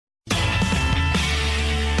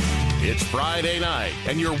It's Friday night,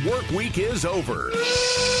 and your work week is over.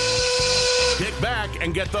 Kick back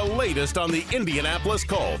and get the latest on the Indianapolis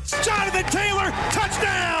Colts. Jonathan Taylor,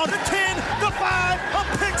 touchdown! The 10, the 5,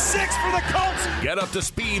 a pick 6 for the Colts. Get up to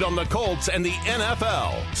speed on the Colts and the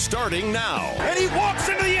NFL, starting now. And he walks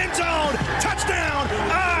into the end zone. Touchdown,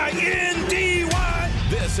 I-N-D-Y.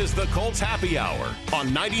 This is the Colts Happy Hour on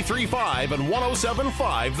 93.5 and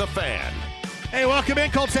 107.5 The Fan. Hey, welcome in,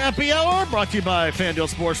 Colts Happy Hour, brought to you by FanDuel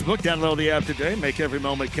Sportsbook. Download the app today. Make every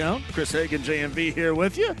moment count. Chris Hagan, JMV here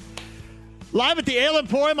with you. Live at the Ale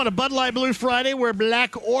Emporium on a Bud Light Blue Friday where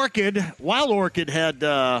Wild Orchid had,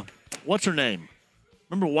 what's her name?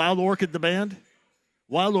 Remember Wild Orchid, the band?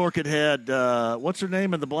 Wild Orchid had, what's her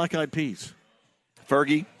name in the Black Eyed Peas?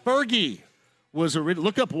 Fergie. Fergie was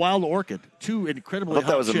look up Wild Orchid. Two incredibly hot I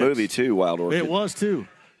thought that was chicks. a movie, too, Wild Orchid. It was, too,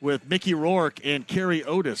 with Mickey Rourke and Carrie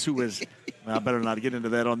Otis, who was, I better not get into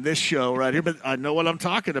that on this show right here, but I know what I'm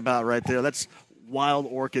talking about right there. That's Wild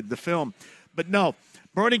Orchid, the film. But no.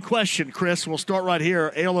 Burning question, Chris. We'll start right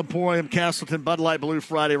here. Ale Emporium, Castleton, Bud Light Blue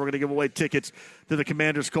Friday. We're going to give away tickets to the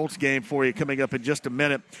Commanders-Colts game for you coming up in just a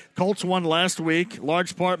minute. Colts won last week.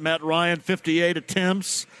 Large part, Matt Ryan, 58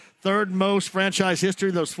 attempts. Third most franchise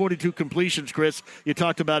history, those 42 completions, Chris. You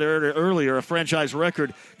talked about earlier, a franchise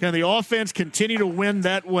record. Can the offense continue to win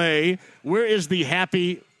that way? Where is the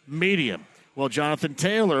happy medium? Well, Jonathan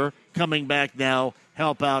Taylor coming back now,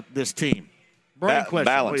 help out this team. Balance. What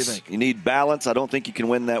do you think? You need balance. I don't think you can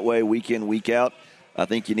win that way week in, week out. I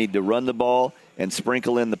think you need to run the ball and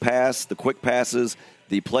sprinkle in the pass, the quick passes,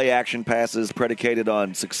 the play-action passes predicated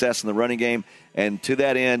on success in the running game. And to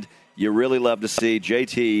that end, you really love to see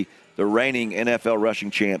JT, the reigning NFL rushing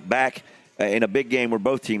champ, back in a big game where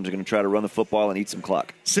both teams are going to try to run the football and eat some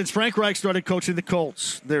clock. Since Frank Reich started coaching the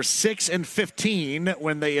Colts, they're 6-15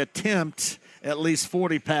 when they attempt at least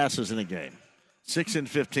 40 passes in a game.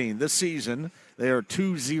 6-15. This season, they are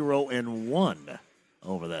 2-0-1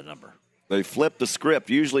 over that number. They flip the script.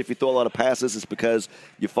 Usually if you throw a lot of passes, it's because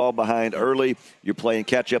you fall behind early. You're playing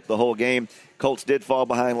catch-up the whole game. Colts did fall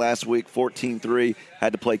behind last week, 14-3.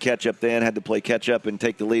 Had to play catch-up then, had to play catch-up and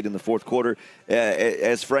take the lead in the fourth quarter.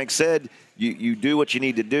 As Frank said, you do what you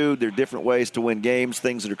need to do. There are different ways to win games,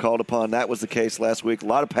 things that are called upon. That was the case last week. A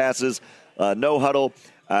lot of passes, no huddle.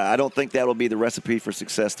 I don't think that will be the recipe for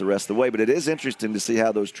success the rest of the way, but it is interesting to see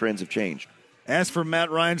how those trends have changed. As for Matt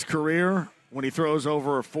Ryan's career, when he throws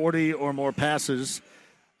over 40 or more passes,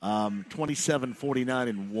 27, 49,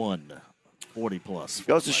 and 1, 40-plus.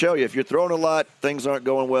 Goes to show you, if you're throwing a lot, things aren't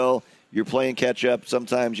going well, you're playing catch-up.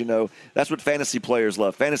 Sometimes, that's what fantasy players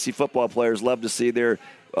love. Fantasy football players love to see their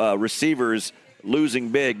receivers losing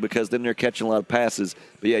big because then they're catching a lot of passes.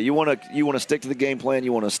 But, yeah, you want to stick to the game plan.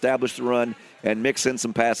 You want to establish the run and mix in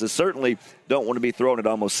some passes. Certainly don't want to be throwing it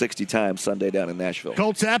almost 60 times Sunday down in Nashville.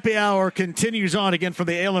 Colts Happy Hour continues on again from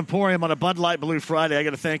the Ale Emporium on a Bud Light Blue Friday. I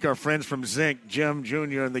got to thank our friends from Zinc, Jim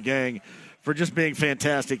Jr. and the gang, for just being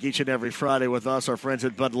fantastic each and every Friday with us, our friends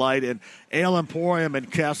at Bud Light. And Ale Emporium in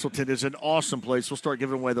Castleton is an awesome place. We'll start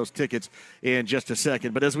giving away those tickets in just a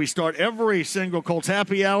second. But as we start every single Colts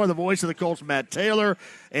Happy Hour, the voice of the Colts, Matt Taylor,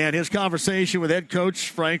 and his conversation with head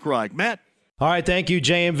coach Frank Reich. Matt? All right, thank you,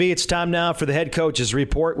 JMV. It's time now for the head coach's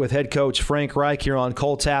report with head coach Frank Reich here on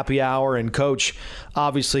Colts Happy Hour. And, Coach,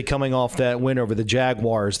 obviously coming off that win over the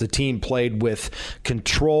Jaguars, the team played with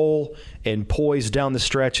control and poise down the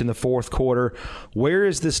stretch in the fourth quarter. Where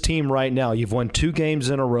is this team right now? You've won 2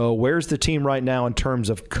 games in a row. Where's the team right now in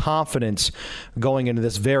terms of confidence going into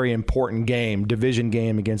this very important game, division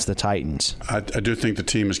game against the Titans? I do think the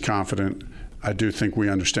team is confident. I do think we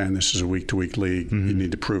understand this is a week-to-week league. Mm-hmm. You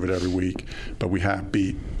need to prove it every week. But we have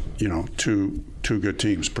beat, two good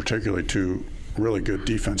teams, particularly 2 really good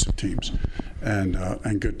defensive teams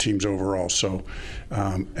and good teams overall. So,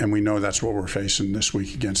 and we know that's what we're facing this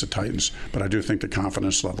week against the Titans. But I do think the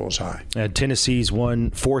confidence level is high. Tennessee's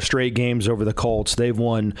won 4 straight games over the Colts. They've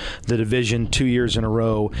won the division 2 years in a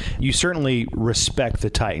row. You certainly respect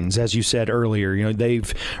the Titans, as you said earlier.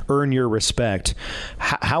 They've earned your respect.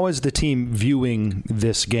 How is the team viewing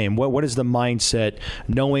this game? What is the mindset,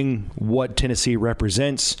 knowing what Tennessee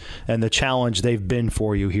represents and the challenge they've been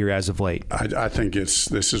for you here as of late? I think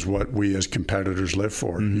this is what we as competitors live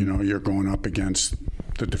for. Mm-hmm. You're going up against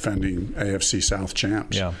the defending AFC South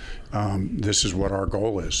champs. Yeah. This is what our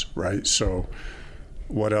goal is, right? So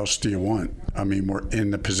what else do you want? I mean, we're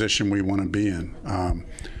in the position we want to be in.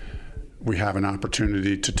 We have an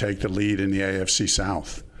opportunity to take the lead in the AFC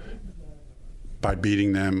South by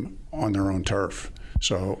beating them on their own turf.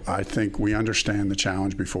 So I think we understand the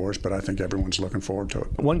challenge before us, but I think everyone's looking forward to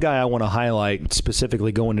it. One guy I want to highlight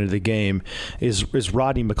specifically going into the game is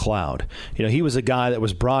Rodney McLeod. He was a guy that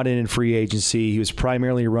was brought in free agency. He was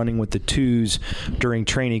primarily running with the twos during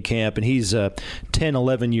training camp, and he's a 10,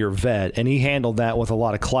 11-year vet, and he handled that with a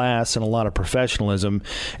lot of class and a lot of professionalism.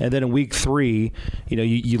 And then in week 3,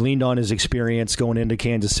 you leaned on his experience going into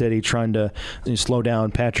Kansas City, trying to slow down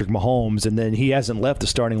Patrick Mahomes, and then he hasn't left the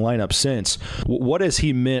starting lineup since. What has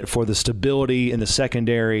he meant for the stability in the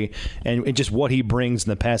secondary and just what he brings in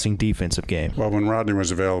the passing defensive game? Well, when Rodney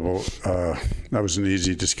was available, that was an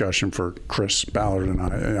easy discussion for Chris Ballard and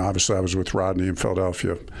I. Obviously, I was with Rodney in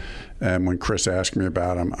Philadelphia, and when Chris asked me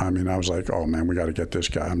about him, I was like, oh, man, we got to get this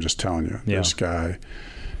guy. I'm just telling you. Yeah. This guy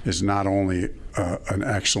is not only an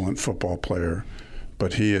excellent football player,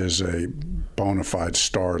 but he is a bona fide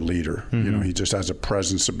star leader. Mm-hmm. He just has a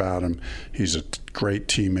presence about him. He's a great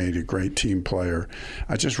teammate, a great team player.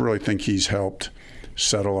 I just really think he's helped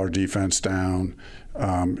settle our defense down,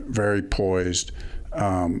 very poised,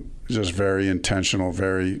 just very intentional,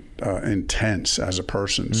 very intense as a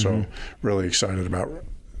person. Mm-hmm. So really excited about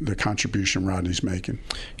the contribution Rodney's making.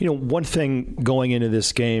 One thing going into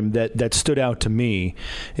this game that stood out to me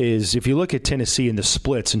is if you look at Tennessee in the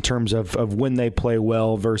splits in terms of when they play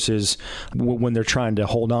well versus when they're trying to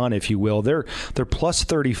hold on, if you will, they're plus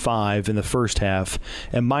 35 in the first half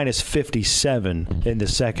and minus 57 in the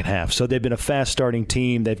second half. So they've been a fast starting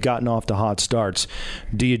team. They've gotten off to hot starts.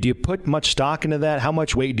 Do you put much stock into that? How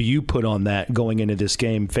much weight do you put on that going into this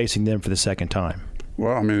game, facing them for the second time?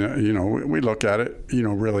 Well, we look at it,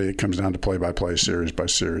 really it comes down to play-by-play, series by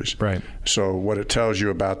series. Right. So what it tells you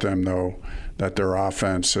about them, though, that their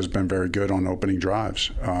offense has been very good on opening drives.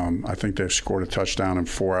 I think they've scored a touchdown in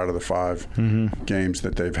 4 out of the 5 games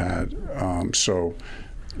that they've had. So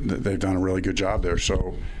they've done a really good job there.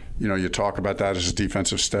 So, you talk about that as a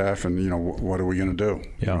defensive staff, and what are we going to do?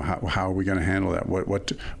 Yeah. How are we going to handle that?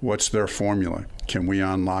 What's their formula? Can we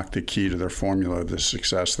unlock the key to their formula, the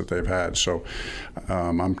success that they've had? So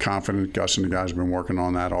I'm confident Gus and the guys have been working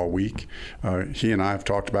on that all week. He and I have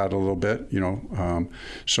talked about it a little bit,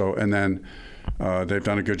 and then they've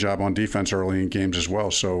done a good job on defense early in games as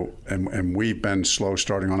well. So and we've been slow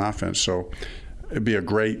starting on offense. So it'd be a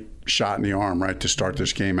great shot in the arm, right, to start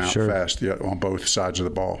this game out fast on both sides of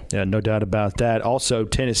the ball. Yeah, no doubt about that. Also,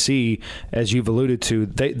 Tennessee, as you've alluded to,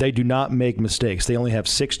 they do not make mistakes. They only have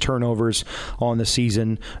 6 turnovers on the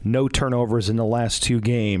season, no turnovers in the last 2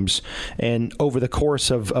 games. And over the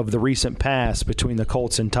course of the recent past between the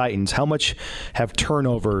Colts and Titans, how much have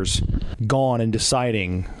turnovers gone in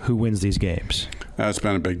deciding who wins these games? That's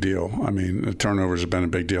been a big deal. The turnovers have been a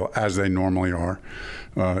big deal, as they normally are.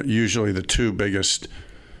 Usually the two biggest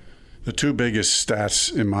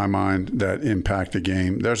stats in my mind that impact the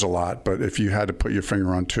game, there's a lot, but if you had to put your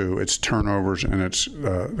finger on 2, it's turnovers and it's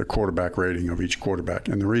the quarterback rating of each quarterback.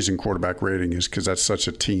 And the reason quarterback rating is because that's such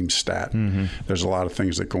a team stat. Mm-hmm. There's a lot of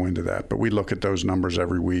things that go into that. But we look at those numbers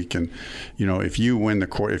every week, and if you win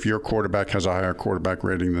if your quarterback has a higher quarterback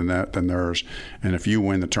rating than theirs, and if you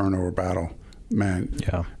win the turnover battle, man,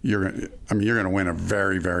 you're going to win a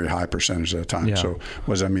very, very high percentage of the time. Yeah. So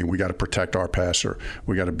what does that mean? We got to protect our passer.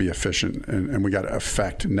 We got to be efficient, and we got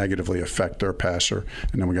to negatively affect their passer,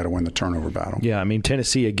 and then we got to win the turnover battle. Yeah,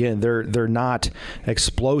 Tennessee, again, they're not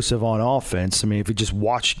explosive on offense. If you just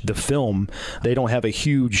watch the film, they don't have a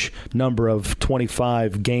huge number of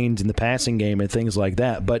 25 gains in the passing game and things like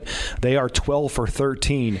that, but they are 12 for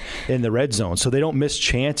 13 in the red zone, so they don't miss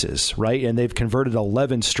chances, right? And they've converted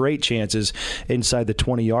 11 straight chances inside the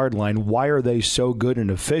 20-yard line. Why are they so good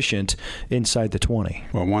and efficient inside the 20?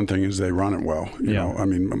 Well, one thing is they run it well. You know,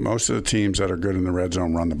 most of the teams that are good in the red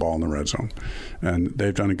zone run the ball in the red zone, and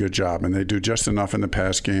they've done a good job. And they do just enough in the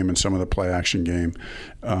pass game and some of the play-action game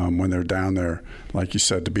when they're down there, like you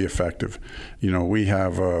said, to be effective. We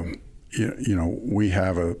have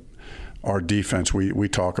our defense, we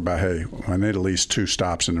talk about, hey, I need at least 2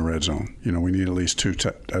 stops in the red zone. We need at least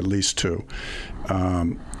two.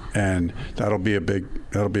 And that'll be a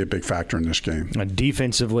big factor in this game.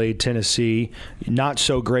 Defensively, Tennessee not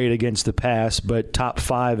so great against the pass, but top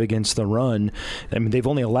 5 against the run. They've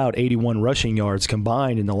only allowed 81 rushing yards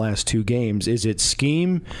combined in the last 2 games. Is it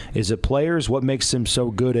scheme? Is it players? What makes them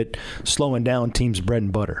so good at slowing down teams' bread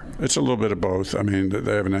and butter? It's a little bit of both. They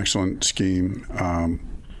have an excellent scheme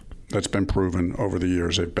that's been proven over the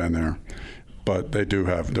years they've been there, but they're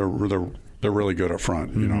really good up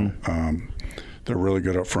front. Mm-hmm. They're really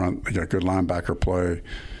good up front. They got good linebacker play.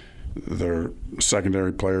 Their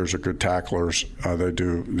secondary players are good tacklers. They're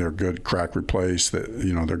good crack replace. They're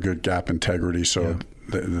good gap integrity. So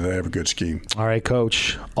they have a good scheme. All right,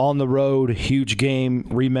 Coach. On the road, huge game,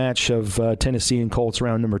 rematch of Tennessee and Colts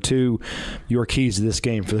round number 2. Your keys to this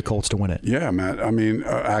game for the Colts to win it? Yeah, Matt. I mean,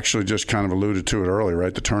 actually just kind of alluded to it earlier,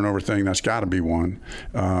 right? The turnover thing, that's got to be one.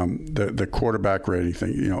 The quarterback rating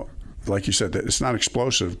thing, like you said, it's not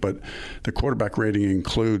explosive, but the quarterback rating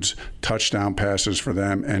includes touchdown passes for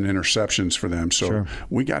them and interceptions for them. So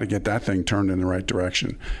we got to get that thing turned in the right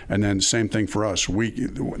direction. And then same thing for us.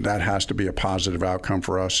 That has to be a positive outcome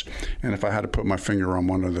for us. And if I had to put my finger on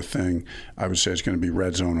one other thing, I would say it's going to be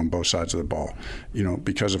red zone on both sides of the ball.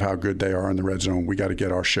 Because of how good they are in the red zone, we got to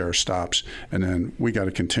get our share of stops. And then we got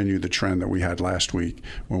to continue the trend that we had last week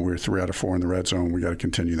when we were 3 out of 4 in the red zone. We got to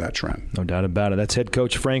continue that trend. No doubt about it. That's head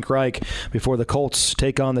coach Frank Reich before the Colts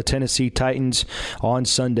take on the Tennessee Titans on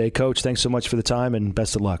Sunday. Coach, thanks so much for the time and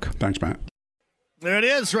best of luck. Thanks, Matt. There it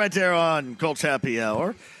is right there on Colts Happy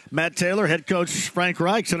Hour. Matt Taylor, head coach Frank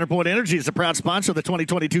Reich. CenterPoint Energy is a proud sponsor of the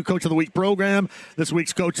 2022 Coach of the Week program. This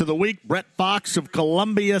week's Coach of the Week, Brett Fox of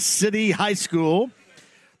Columbia City High School.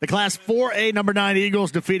 The Class 4A number 9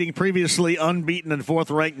 Eagles defeating previously unbeaten and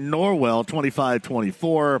 4th-ranked Norwell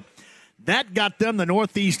 25-24. That got them the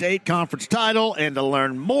Northeast 8 Conference title. And to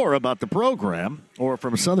learn more about the program, or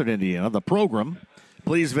from Southern Indiana, the program,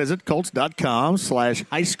 please visit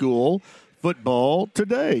Colts.com/highschoolfootball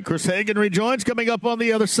today. Chris Hagan rejoins coming up on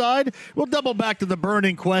the other side. We'll double back to the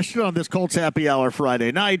burning question on this Colts Happy Hour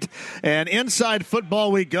Friday night. And inside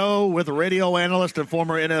football we go with radio analyst and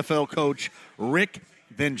former NFL coach Rick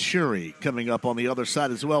Venturi coming up on the other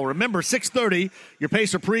side as well. Remember, 6:30, your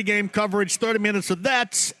Pacer pregame coverage, 30 minutes of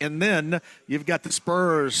that, and then you've got the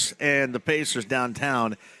Spurs and the Pacers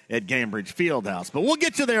downtown at Gainbridge Fieldhouse. But we'll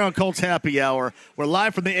get you there on Colts Happy Hour. We're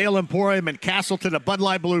live from the Ale Emporium in Castleton, a Bud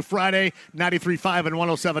Light Blue Friday, 93.5 and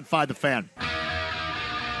 107.5 The Fan.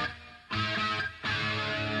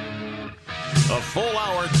 A full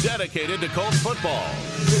hour dedicated to Colts football.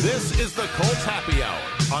 This is the Colts Happy Hour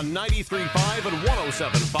on 93.5 and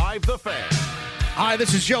 107.5 The Fan. Hi,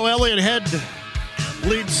 this is Joe Elliott, head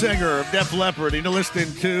lead singer of Def Leppard. You're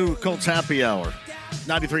listening to Colts Happy Hour,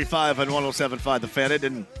 93.5 and 107.5 The Fan. It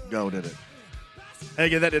didn't go, did it? Hey,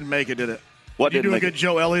 that didn't make it, did it? What Did you do a didn't good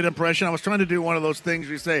Joe Elliott impression? I was trying to do one of those things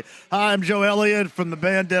where you say, "Hi, I'm Joe Elliott from the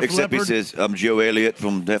band Def Except Leppard." he says, I'm Joe Elliott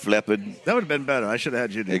from Def Leppard. That would have been better. I should have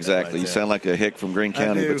had you do Exactly. that right You there. sound like a hick from Greene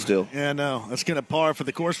County, but still. Yeah, no. That's kind of par for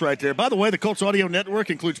the course right there. By the way, the Colts Audio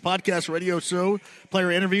Network includes podcast, radio show,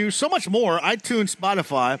 player interviews, so much more. iTunes,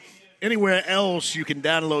 Spotify, anywhere else you can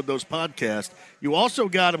download those podcasts. You also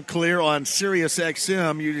got them clear on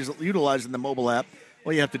SiriusXM utilizing the mobile app.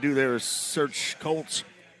 All you have to do there is search Colts.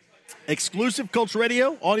 Exclusive Colts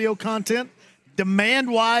radio, audio content,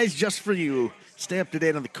 demand-wise, just for you. Stay up to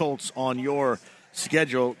date on the Colts on your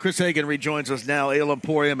schedule. Chris Hagan rejoins us now, Ale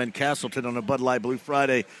Emporium in Castleton on a Bud Light Blue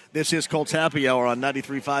Friday. This is Colts Happy Hour on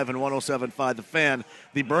 93.5 and 107.5 The Fan.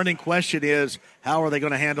 The burning question is, how are they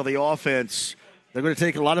going to handle the offense? They're going to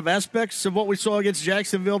take a lot of aspects of what we saw against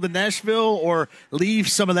Jacksonville to Nashville, or leave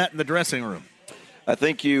some of that in the dressing room? I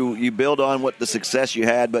think you build on what the success you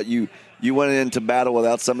had, but you went into battle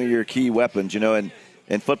without some of your key weapons, and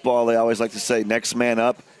in football they always like to say next man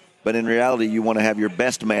up, but in reality you want to have your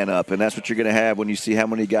best man up, and that's what you're going to have when you see how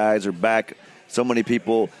many guys are back, so many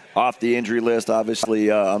people off the injury list.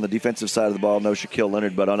 Obviously on the defensive side of the ball, no Shaquille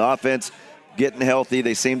Leonard, but on offense, getting healthy.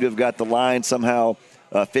 They seem to have got the line somehow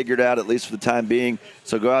figured out, at least for the time being.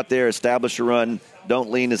 So go out there, establish a run.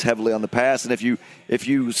 Don't lean as heavily on the pass. And if you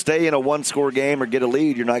stay in a one-score game or get a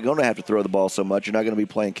lead, you're not going to have to throw the ball so much. You're not going to be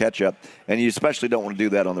playing catch-up. And you especially don't want to do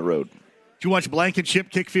that on the road. Did you watch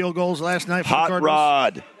Blankenship kick field goals last night for the Hot Cardinals?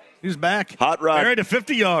 Rod. He was back. Hot Rod. Buried a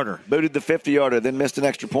 50-yarder. Booted the 50-yarder, then missed an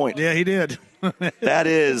extra point. Yeah, he did. That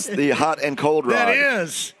is the hot and cold Rod. That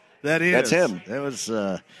is. That's him. That was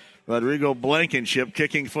Rodrigo Blankenship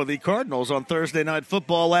kicking for the Cardinals on Thursday Night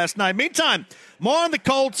Football last night. Meantime, more on the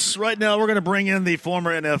Colts. Right now, we're going to bring in the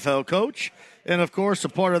former NFL coach and, of course, a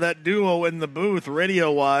part of that duo in the booth,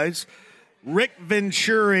 radio-wise. Rick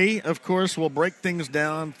Venturi, of course, will break things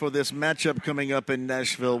down for this matchup coming up in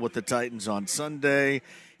Nashville with the Titans on Sunday.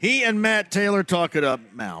 He and Matt Taylor talk it up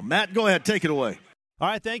now. Matt, go ahead. Take it away. All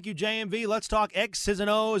right, thank you, JMV. Let's talk X's and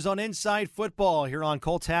O's on Inside Football here on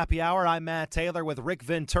Colts Happy Hour. I'm Matt Taylor with Rick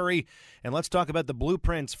Venturi, and let's talk about the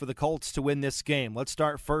blueprints for the Colts to win this game. Let's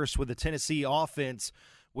start first with the Tennessee offense,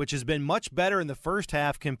 which has been much better in the first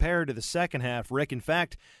half compared to the second half, Rick. In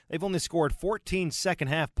fact, they've only scored 14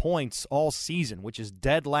 second-half points all season, which is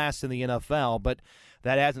dead last in the NFL, but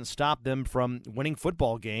that hasn't stopped them from winning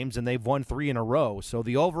football games, and they've won 3 in a row. So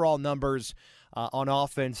the overall numbers on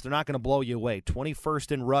offense, they're not going to blow you away.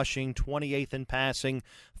 21st in rushing, 28th in passing,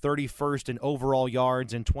 31st in overall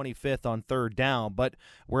yards, and 25th on third down. But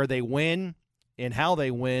where they win and how they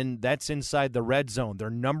win, that's inside the red zone. They're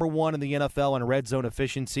number one in the NFL in red zone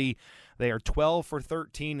efficiency. They are 12 for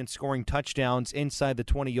 13 in scoring touchdowns inside the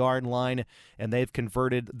 20-yard line, and they've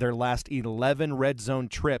converted their last 11 red zone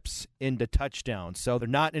trips into touchdowns. So they're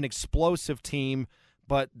not an explosive team,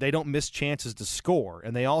 but they don't miss chances to score,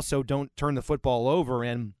 and they also don't turn the football over,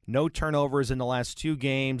 and no turnovers in the last 2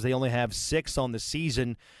 games. They only have 6 on the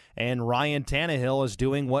season, and Ryan Tannehill is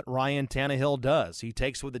doing what Ryan Tannehill does. He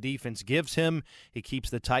takes what the defense gives him. He keeps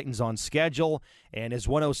the Titans on schedule, and his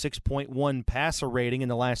 106.1 passer rating in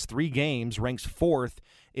the last 3 games ranks 4th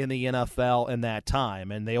in the NFL in that time.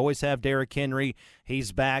 And they always have Derrick Henry.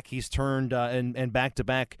 He's back. He's turned in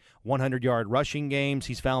back-to-back 100-yard rushing games.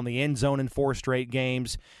 He's found the end zone in 4 straight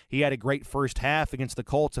games. He had a great first half against the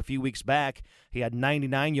Colts a few weeks back. He had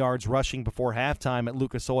 99 yards rushing before halftime at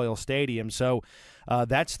Lucas Oil Stadium. So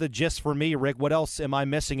that's the gist for me, Rick. What else am I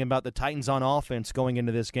missing about the Titans on offense going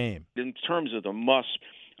into this game? In terms of the must,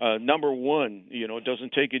 number one, it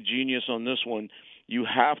doesn't take a genius on this one. You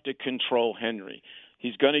have to control Henry.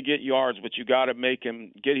 He's going to get yards, but you got to make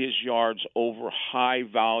him get his yards over high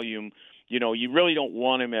volume. You really don't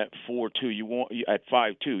want him at 4.2. You want at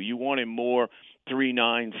 5.2. You want him more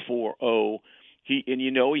 3.9, 4.0.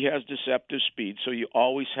 He has deceptive speed, so you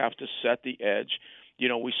always have to set the edge.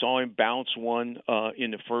 We saw him bounce one in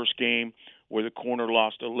the first game where the corner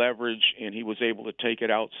lost a leverage and he was able to take it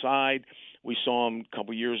outside. We saw him a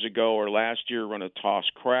couple years ago or last year run a toss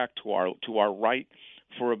crack to our right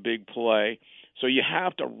for a big play. So you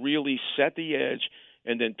have to really set the edge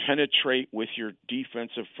and then penetrate with your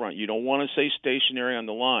defensive front. You don't want to stay stationary on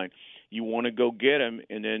the line. You want to go get him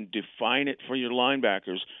and then define it for your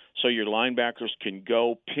linebackers so your linebackers can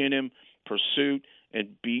go pin him, pursuit,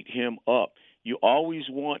 and beat him up. You always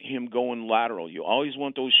want him going lateral. You always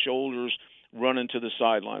want those shoulders running to the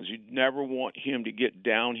sidelines. You never want him to get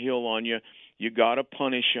downhill on you. You got to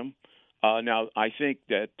punish him. Now, I think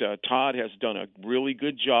that Todd has done a really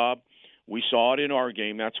good job. We saw it in our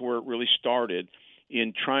game. That's where it really started,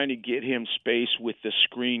 in trying to get him space with the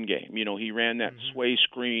screen game. He ran that sway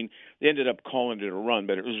screen. They ended up calling it a run,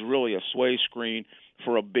 but it was really a sway screen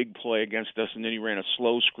for a big play against us, and then he ran a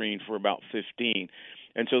slow screen for about 15.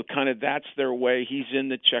 And so kind of that's their way. He's in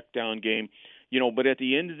the check down game. But at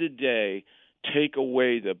the end of the day, take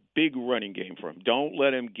away the big running game from him. Don't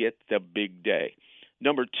let him get the big day.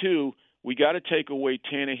 Number 2, we got to take away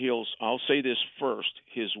Tannehill's, I'll say this first,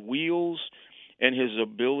 his wheels and his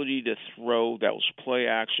ability to throw those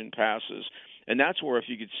play-action passes. And that's where if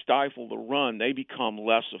you could stifle the run, they become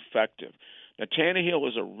less effective. Now, Tannehill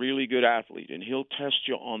is a really good athlete, and he'll test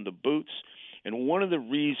you on the boots. And one of the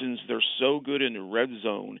reasons they're so good in the red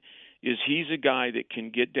zone is he's a guy that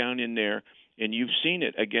can get down in there, and you've seen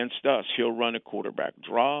it against us. He'll run a quarterback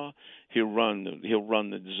draw. He'll run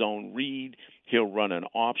the zone read. He'll run an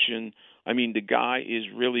option. I mean, the guy is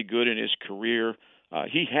really good in his career.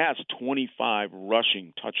 He has 25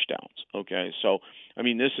 rushing touchdowns. Okay, so I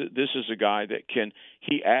mean, this is a guy that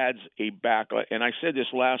he adds a back. And I said this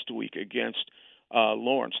last week against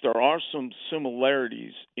Lawrence. There are some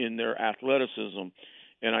similarities in their athleticism,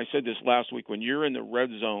 and I said this last week. When you're in the red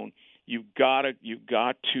zone, you've got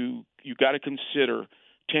to consider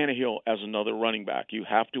Tannehill as another running back. You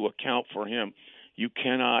have to account for him. You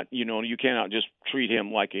cannot just treat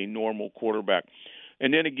him like a normal quarterback.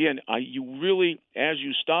 And then again, you really, as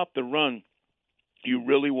you stop the run, you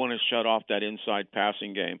really want to shut off that inside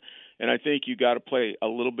passing game. And I think you got to play a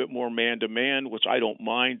little bit more man-to-man, which I don't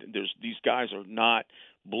mind. These guys are not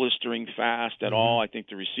blistering fast at all. I think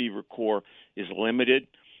the receiver core is limited.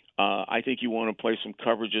 I think you want to play some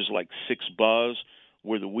coverages like 6 buzz,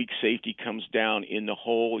 where the weak safety comes down in the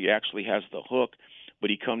hole. He actually has the hook, but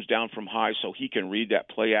he comes down from high so he can read that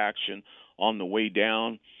play action on the way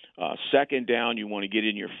down. Second down, you want to get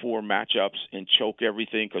in your 4 matchups and choke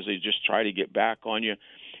everything because they just try to get back on you.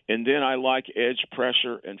 And then I like edge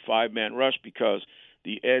pressure and 5-man rush because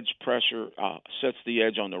the edge pressure sets the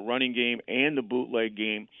edge on the running game and the bootleg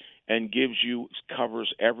game and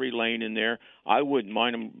covers every lane in there. I wouldn't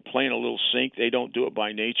mind them playing a little sink. They don't do it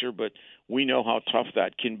by nature, but we know how tough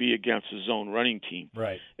that can be against a zone running team.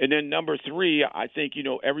 Right. And then number 3, I think,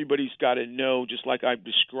 everybody's got to know, just like I've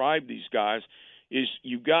described these guys, is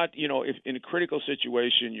you've got, if in a critical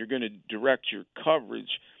situation you're going to direct your coverage,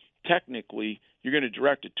 technically you're going to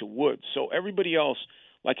direct it to Woods. So everybody else,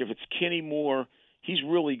 like if it's Kenny Moore, he's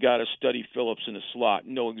really got to study Phillips in the slot,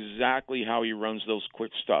 know exactly how he runs those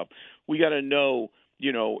quick stuff. We got to know,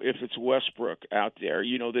 if it's Westbrook out there,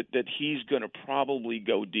 that he's going to probably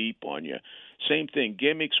go deep on you. Same thing,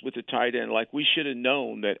 gimmicks with the tight end. Like, we should have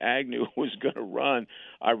known that Agnew was going to run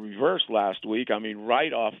a reverse last week. I mean,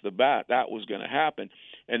 right off the bat, that was going to happen.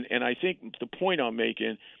 And I think the point I'm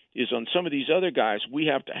making is on some of these other guys, we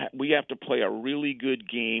have to play a really good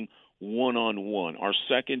game one-on-one. Our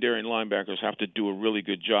secondary and linebackers have to do a really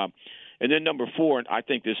good job. And then number 4, and I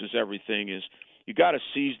think this is everything, is you got to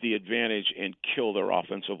seize the advantage and kill their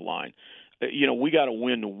offensive line. We got to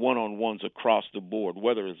win the one-on-ones across the board,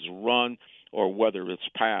 whether it's run or whether it's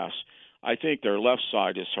pass. I think their left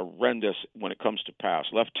side is horrendous when it comes to pass.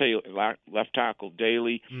 Left tackle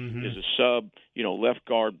Daly is a sub. Left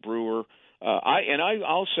guard Brewer.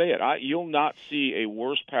 I'll say it. You'll not see a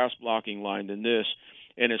worse pass blocking line than this.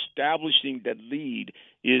 And establishing that lead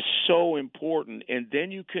is so important. And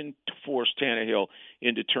then you can force Tannehill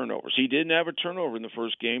into turnovers. He didn't have a turnover in the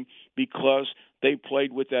first game because they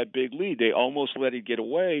played with that big lead. They almost let it get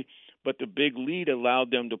away, but the big lead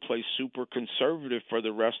allowed them to play super conservative for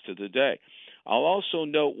the rest of the day. I'll also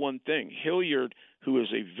note one thing. Hilliard, who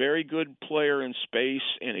is a very good player in space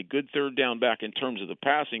and a good third down back in terms of the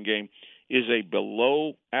passing game, is a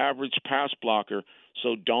below-average pass blocker,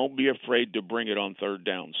 so don't be afraid to bring it on third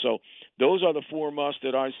down. So those are the 4 musts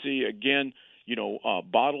that I see. Again,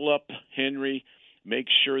 bottle up Henry, make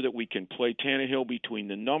sure that we can play Tannehill between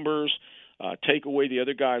the numbers, take away the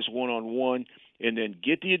other guys one-on-one, and then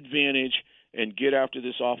get the advantage and get after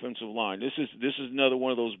this offensive line. This is another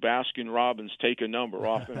one of those Baskin-Robbins, take a number,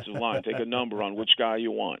 offensive line, take a number on which guy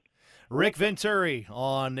you want. Rick Venturi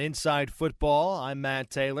on Inside Football. I'm Matt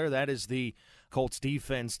Taylor. That is the Colts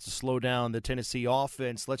defense to slow down the Tennessee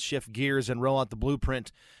offense. Let's shift gears and roll out the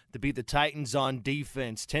blueprint to beat the Titans on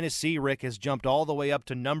defense. Tennessee, Rick, has jumped all the way up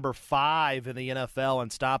to number 5 in the NFL in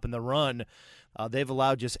stopping the run. They've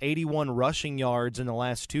allowed just 81 rushing yards in the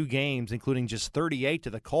last 2 games, including just 38 to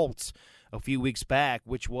the Colts a few weeks back,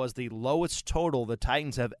 which was the lowest total the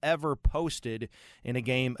Titans have ever posted in a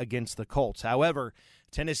game against the Colts. However,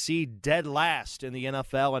 Tennessee dead last in the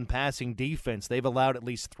NFL in passing defense. They've allowed at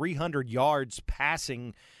least 300 yards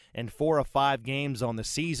passing in 4 of 5 games on the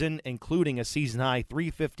season, including a season-high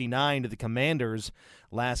 359 to the Commanders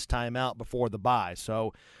last time out before the bye.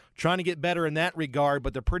 So trying to get better in that regard,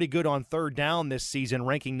 but they're pretty good on third down this season,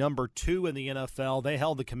 ranking number 2 in the NFL. They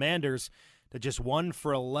held the Commanders to just 1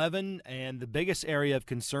 for 11, and the biggest area of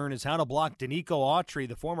concern is how to block Danico Autry,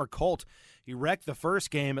 the former Colt. He wrecked the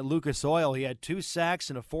first game at Lucas Oil. He had 2 sacks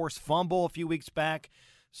and a forced fumble a few weeks back.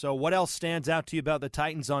 So what else stands out to you about the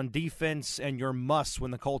Titans on defense and your musts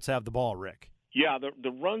when the Colts have the ball, Rick? Yeah,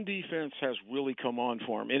 the run defense has really come on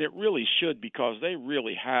for them, and it really should because they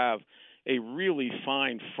really have a really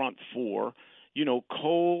fine front 4.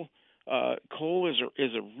 Cole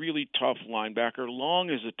is a really tough linebacker. Long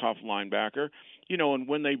is a tough linebacker. And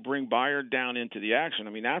when they bring Byard down into the action,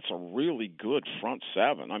 that's a really good front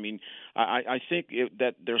 7. I think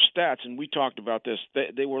that their stats, and we talked about this,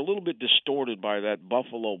 they were a little bit distorted by that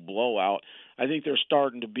Buffalo blowout. I think they're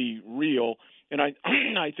starting to be real, and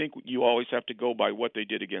I think you always have to go by what they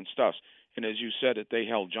did against us. And as you said, they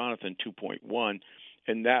held Jonathan 2.1,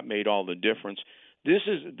 and that made all the difference. This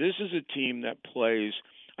is a team that plays.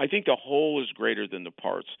 I think the whole is greater than the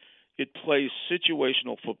parts. It plays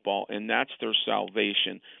situational football, and that's their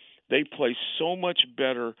salvation. They play so much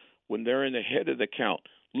better when they're in the head of the count.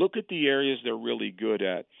 Look at the areas they're really good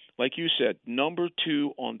at. Like you said, number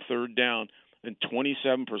 2 on third down and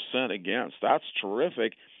 27% against. That's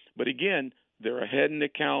terrific. But again, they're ahead in the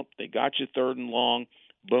count. They got you third and long.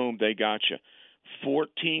 Boom, they got you.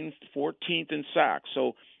 14th in sacks.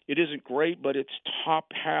 So it isn't great, but it's top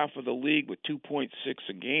half of the league with 2.6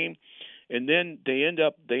 a game. And then they end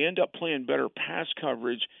up playing better pass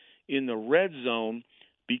coverage in the red zone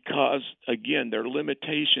because, again, their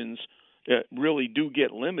limitations really do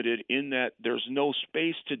get limited in that there's no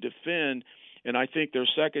space to defend, and I think their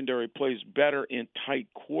secondary plays better in tight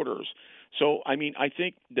quarters. So, I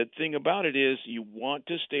think the thing about it is you want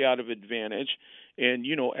to stay out of advantage. And,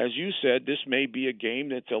 as you said, this may be a game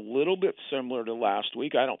that's a little bit similar to last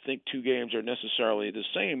week. I don't think 2 games are necessarily the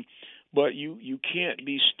same, but you can't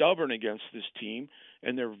be stubborn against this team,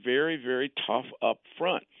 and they're very, very tough up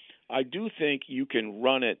front. I do think you can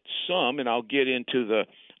run it some, and I'll get into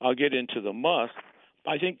the must.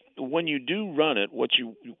 I think when you do run it,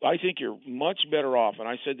 I think you're much better off, and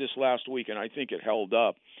I said this last week, and I think it held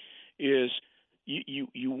up, is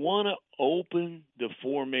you want to open the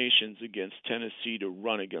formations against Tennessee to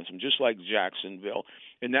run against them, just like Jacksonville.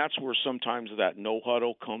 And that's where sometimes that no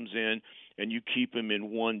huddle comes in and you keep them in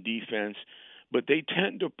one defense. But they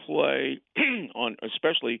tend to play,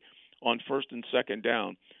 especially on first and second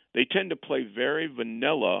down, they tend to play very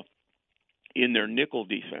vanilla in their nickel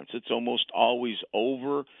defense. It's almost always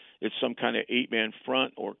over. It's some kind of 8-man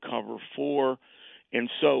front or cover 4. And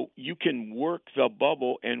so you can work the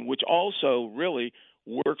bubble, and which also really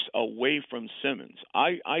works away from Simmons.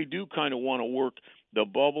 I do kind of want to work the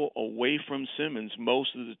bubble away from Simmons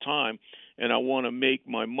most of the time, and I want to make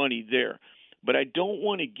my money there. But I don't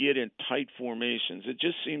want to get in tight formations. It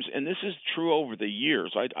just seems, and this is true over the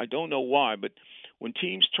years, I don't know why, but when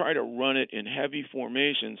teams try to run it in heavy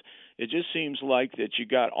formations, it just seems like that you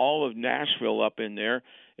got all of Nashville up in there,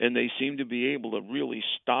 and they seem to be able to really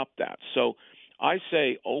stop that. So I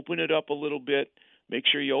say open it up a little bit. Make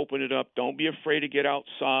sure you open it up. Don't be afraid to get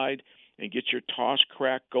outside and get your toss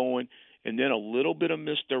crack going, and then a little bit of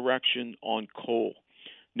misdirection on Cole.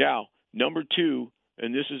 Now, number 2,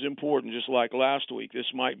 and this is important, just like last week, this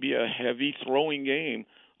might be a heavy throwing game,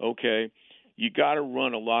 okay? You got to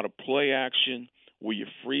run a lot of play action where you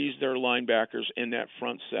freeze their linebackers in that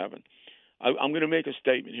front 7. I'm going to make a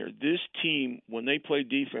statement here. This team, when they play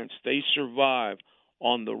defense, they survive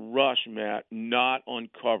on the rush, Matt, not on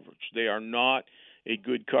coverage. They are not a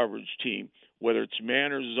good coverage team. Whether it's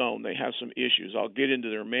man or zone, they have some issues. I'll get into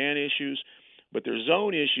their man issues, but their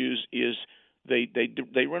zone issues is they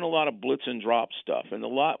run a lot of blitz and drop stuff, and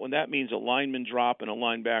when that means a lineman drop and a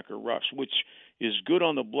linebacker rush, which is good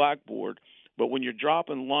on the blackboard, but when you're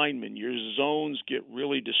dropping linemen, your zones get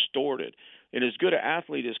really distorted. And as good an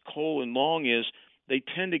athlete as Cole and Long is, they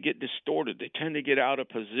tend to get distorted. They tend to get out of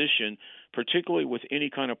position, particularly with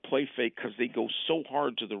any kind of play fake, because they go so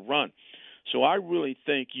hard to the run. So I really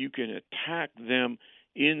think you can attack them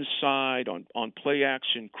inside on play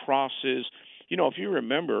action crosses. You know, if you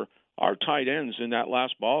remember, our tight ends in that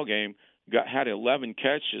last ball game had 11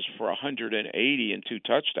 catches for 180 and 2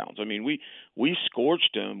 touchdowns. I mean, we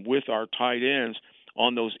scorched them with our tight ends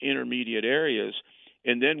on those intermediate areas.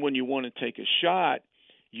 And then when you want to take a shot,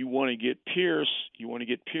 you want to get Pierce. You want to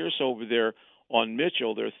get Pierce over there on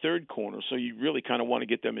Mitchell, their third corner. So you really kind of want to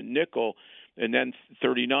get them in nickel. And then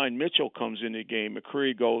 39, Mitchell comes in the game.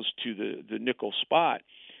 McCreary goes to the nickel spot.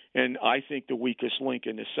 And I think the weakest link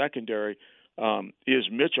in the secondary is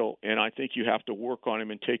Mitchell, and I think you have to work on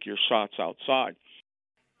him and take your shots outside.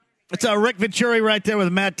 It's Rick Venturi right there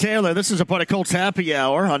with Matt Taylor. This is a part of Colts Happy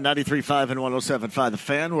Hour on 93.5 and 107.5 The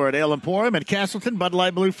Fan. We're at Ale Emporium in Castleton, Bud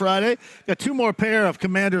Light Blue Friday. Got 2 more pair of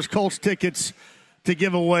Commanders Colts tickets to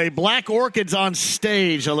give away. Black Orchids on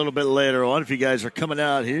stage a little bit later on. If you guys are coming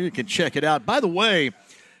out here, you can check it out. By the way,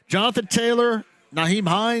 Jonathan Taylor, Nyheim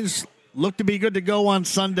Hines look to be good to go on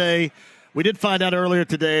Sunday. We did find out earlier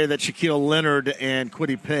today that Shaquille Leonard and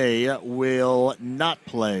Kwity Paye will not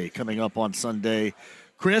play coming up on Sunday.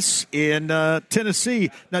 Chris, in Tennessee.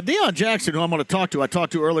 Now, Deion Jackson, who I'm going to talk to, I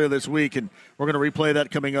talked to earlier this week, and we're going to replay that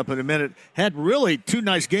coming up in a minute, had really 2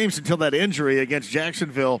 nice games until that injury against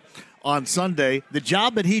Jacksonville on Sunday. The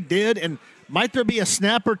job that he did, and might there be a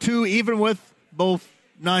snap or 2 even with both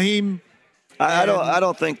Nyheim I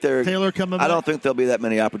don't think Taylor coming back? I don't think there'll be that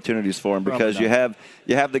many opportunities for him because you have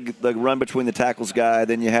the run between the tackles guy,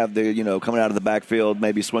 then you have the coming out of the backfield,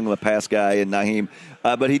 maybe swinging the pass guy and Nyheim.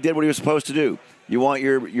 But he did what he was supposed to do. You want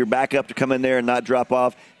your backup to come in there and not drop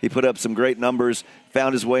off. He put up some great numbers,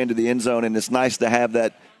 found his way into the end zone, and it's nice to have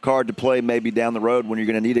that card to play maybe down the road when you're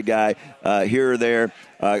going to need a guy here or there.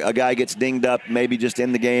 A guy gets dinged up, maybe just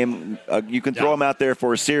in the game. You can throw him out there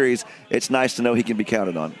for a series. It's nice to know he can be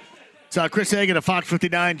counted on. So Chris Hagan of Fox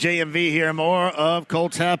 59 JMV here. More of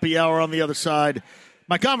Colts Happy Hour on the other side.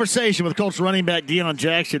 My conversation with Colts running back Deion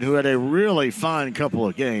Jackson, who had a really fine couple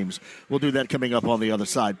of games. We'll do that coming up on the other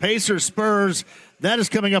side. Pacers, Spurs, that is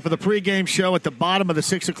coming up in the pregame show at the bottom of the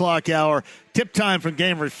 6 o'clock hour. Tip time from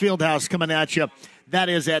Gamer Fieldhouse coming at you. That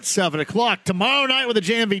is at 7 o'clock. Tomorrow night with the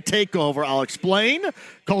JMV Takeover, I'll explain.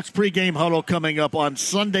 Colts pregame huddle coming up on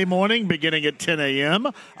Sunday morning beginning at 10 a.m.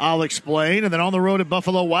 I'll explain. And then on the road at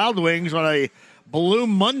Buffalo Wild Wings on a Blue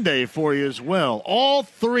Monday for you as well. All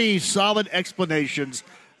 3 solid explanations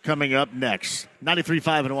coming up next.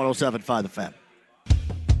 93.5 and 107.5 The Fan.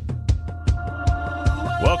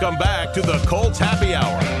 Welcome back to the Colts Happy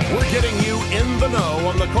Hour. We're getting you in the know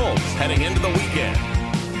on the Colts heading into the weekend.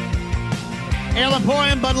 Ale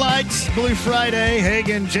Emporium, Bud Lights, Blue Friday,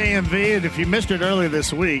 Hagan, JMV. And if you missed it earlier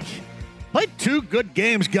this week, played 2 good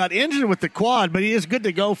games, got injured with the quad, but he is good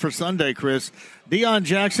to go for Sunday, Chris. Deion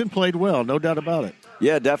Jackson played well, no doubt about it.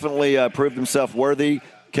 Yeah, definitely proved himself worthy.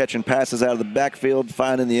 catching passes out of the backfield,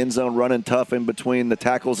 finding the end zone, running tough in between the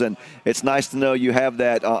tackles. And it's nice to know you have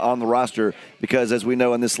that on the roster because, as we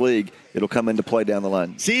know in this league, it'll come into play down the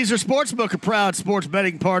line. Caesar Sportsbook, a proud sports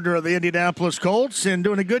betting partner of the Indianapolis Colts, and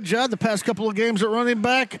doing a good job the past couple of games at running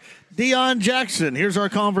back, Deion Jackson. Here's our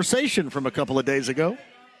conversation from a couple of days ago.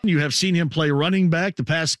 You have seen him play running back the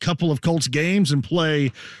past couple of Colts games and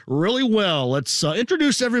play really well. Let's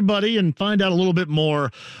introduce everybody and find out a little bit more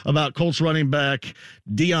about Colts running back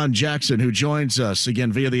Deion Jackson, who joins us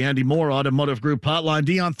again via the Andy Moore Automotive Group hotline.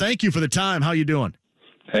 Deion, thank you for the time. How you doing?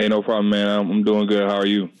 Hey, no problem, man. I'm doing good. How are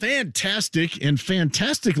you? Fantastic and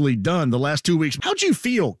fantastically done the last 2 weeks. How'd you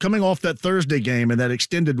feel coming off that Thursday game and that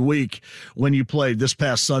extended week when you played this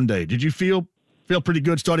past Sunday? Did you feel pretty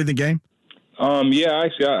good starting the game? Yeah,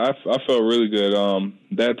 actually, I felt really good.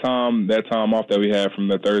 That time off that we had from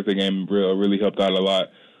the Thursday game really helped out a lot.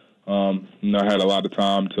 I had a lot of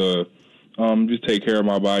time to just take care of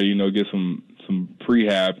my body, get some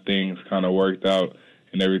prehab things kind of worked out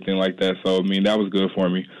and everything like that. So, that was good for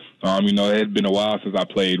me. It had been a while since I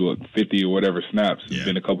played 50 or whatever snaps. It's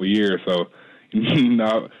been a couple of years, so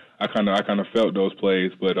I kind of felt those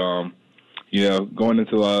plays. But going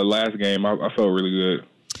into the last game, I felt really good.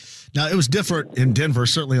 Now, it was different in Denver,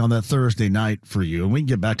 certainly on that Thursday night for you, and we can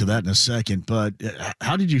get back to that in a second, but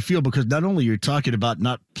how did you feel? Because not only you're talking about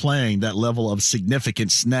not playing that level of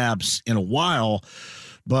significant snaps in a while,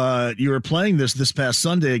 but you were playing this past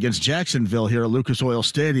Sunday against Jacksonville here at Lucas Oil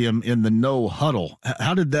Stadium in the no huddle.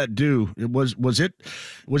 How did that do? Was it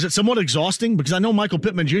somewhat exhausting? Because I know Michael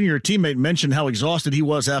Pittman Jr., your teammate, mentioned how exhausted he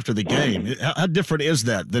was after the game. How different is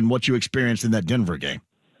that than what you experienced in that Denver game?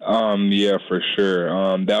 Yeah, for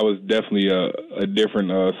sure. That was definitely a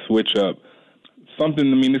different switch up.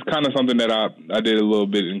 Something, it's kind of something that I did a little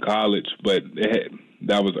bit in college, but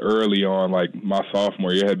that was early on, like my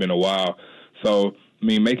sophomore year. It had been a while. So,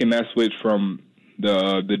 making that switch from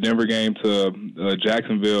the Denver game to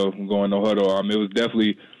Jacksonville, going no huddle, it was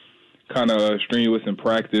definitely kind of strenuous in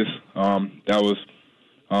practice. That was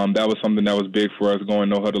something that was big for us, going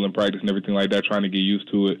no huddle in practice and everything like that, trying to get used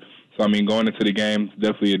to it. So, going into the game,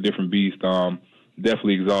 definitely a different beast.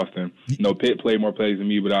 Definitely exhausting. Pitt played more plays than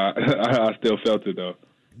me, but I still felt it, though.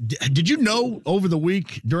 Did you know over the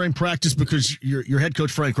week during practice, because your head coach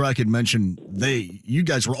Frank Reich had mentioned you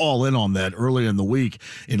guys were all in on that earlier in the week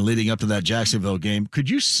in leading up to that Jacksonville game. Could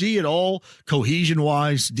you see it all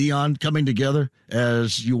cohesion-wise, Deion, coming together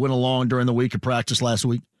as you went along during the week of practice last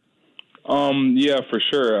week? Yeah, for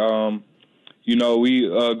sure. We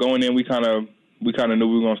going in, we kind of knew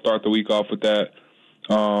we were going to start the week off with that.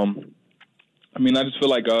 I just feel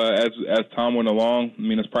like as time went along,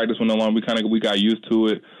 as practice went along, we got used to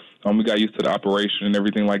it. We got used to the operation and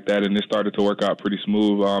everything like that, and it started to work out pretty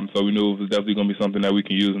smooth. So we knew it was definitely going to be something that we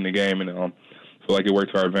can use in the game, and feel like it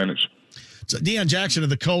worked to our advantage. So Deion Jackson of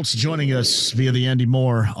the Colts joining us via the Andy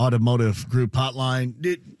Moore Automotive Group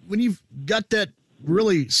hotline. When you've got that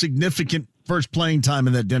really significant first playing time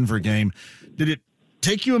in that Denver game, did it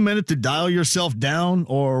take you a minute to dial yourself down,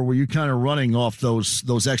 or were you kind of running off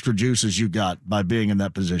those extra juices you got by being in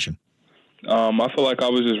that position? I feel like I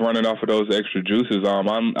was just running off of those extra juices. I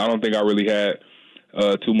don't think I really had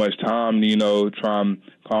too much time to, try and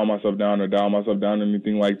calm myself down or dial myself down or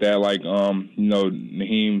anything like that. Like,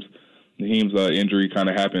 Naheem's injury kind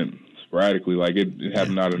of happened sporadically. Like, it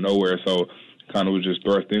happened out of nowhere, so kind of was just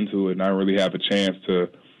thrust into it, and I didn't really have a chance to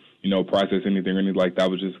process anything or anything like that. I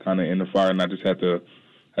was just kind of in the fire, and I just had to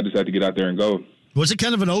get out there and go. Was it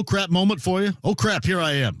kind of an oh crap moment for you? Oh crap, here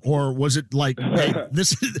I am. Or was it like, hey,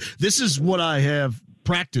 this is what I have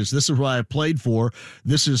practiced. This is what I played for.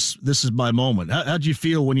 This is my moment. How'd you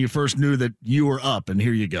feel when you first knew that you were up and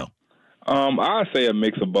here you go? I'd say a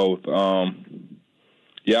mix of both.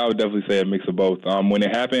 Yeah, I would definitely say a mix of both. When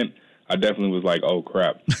it happened, I definitely was like, oh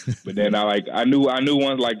crap. But then I knew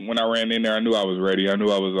once, like when I ran in there, I knew I was ready. I knew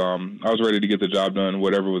I was ready to get the job done,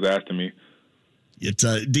 whatever was asked of me. It's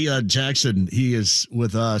Deion Jackson. He is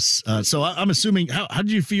with us. So I'm assuming, how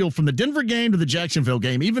did you feel from the Denver game to the Jacksonville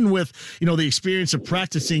game, even with, the experience of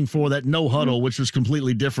practicing for that no huddle, which was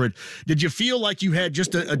completely different? Did you feel like you had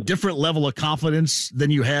just a different level of confidence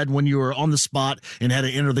than you had when you were on the spot and had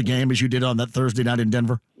to enter the game as you did on that Thursday night in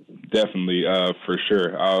Denver? Definitely, for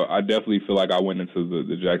sure. I definitely feel like I went into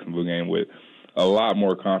the Jacksonville game with a lot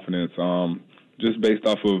more confidence, just based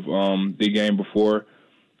off of the game before.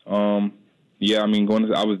 Yeah, I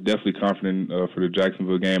was definitely confident for the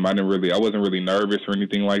Jacksonville game. I wasn't really nervous or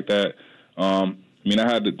anything like that. I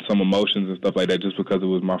had some emotions and stuff like that just because it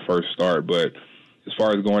was my first start. But as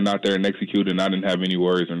far as going out there and executing, I didn't have any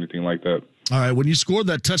worries or anything like that. All right, when you scored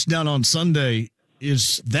that touchdown on Sunday,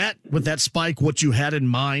 is that with that spike what you had in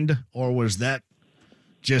mind, or was that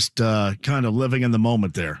just kind of living in the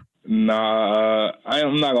moment there? Nah,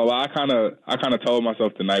 I'm not gonna lie. I kind of told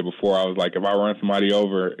myself the night before. I was like, if I run somebody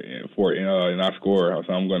over and I score,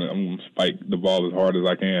 I'm gonna spike the ball as hard as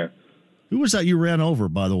I can. Who was that you ran over,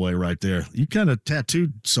 by the way, right there? You kind of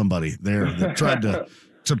tattooed somebody there that tried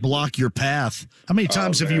to block your path. How many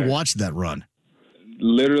times have you watched that run?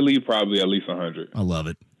 Literally, probably at least 100. I love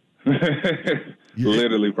it.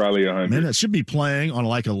 Literally, probably 100. Man, that should be playing on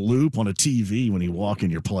like a loop on a TV when you walk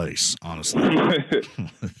in your place, honestly.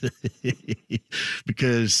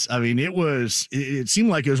 Because, I mean, it seemed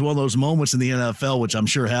like it was one of those moments in the NFL, which I'm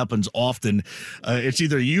sure happens often. It's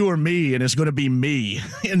either you or me, and it's going to be me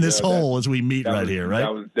in this hole as we meet right here, right?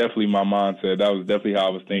 That was definitely my mindset. That was definitely how I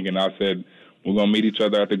was thinking. I said, we're going to meet each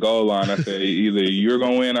other at the goal line. I said, either you're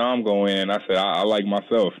going to win or I'm going to win. I said, I like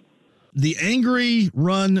myself. The Angry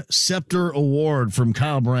Run Scepter Award from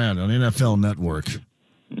Kyle Brandt on NFL Network.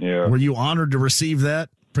 Yeah. Were you honored to receive that?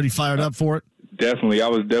 Pretty fired up for it? Definitely. I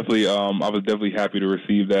was definitely happy to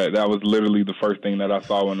receive that. That was literally the first thing that I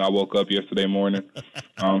saw when I woke up yesterday morning.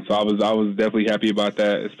 So I was definitely happy about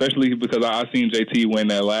that, especially because I seen JT win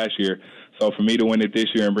that last year. So for me to win it this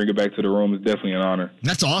year and bring it back to the room is definitely an honor.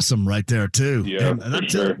 That's awesome right there, too. Yeah, and for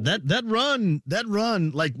sure. That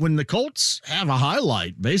run, like when the Colts have a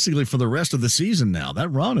highlight basically for the rest of the season now, that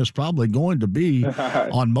run is probably going to be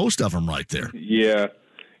on most of them right there. Yeah,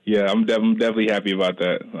 I'm definitely happy about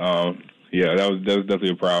that. Yeah, that was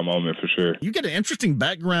definitely a proud moment for sure. You get an interesting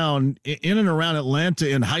background in and around Atlanta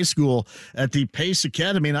in high school at the Pace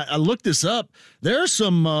Academy. And I looked this up. There are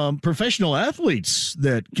some professional athletes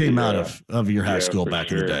that came out of your high school back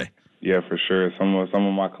in the day. Yeah, for sure. Some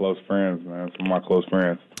of my close friends, man. Some of my close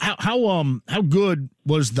friends. How good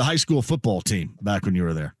was the high school football team back when you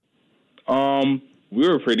were there? We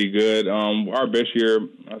were pretty good. Our best year,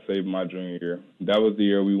 I'd say my junior year. That was the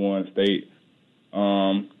year we won state.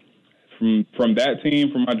 From that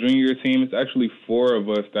team, from my junior year team, it's actually 4 of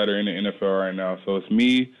us that are in the NFL right now. So it's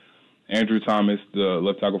me, Andrew Thomas, the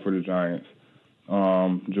left tackle for the Giants.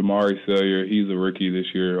 Jamari Sellier, he's a rookie this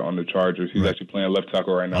year on the Chargers. He's actually playing left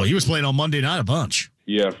tackle right now. Oh, he was playing on Monday night a bunch.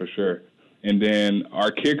 Yeah, for sure. And then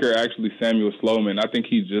our kicker, actually, Samuel Sloman, I think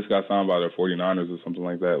he just got signed by the 49ers or something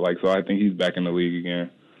like that. So I think he's back in the league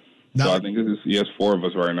again. Now, so I think it's 4 of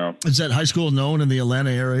us right now. Is that high school known in the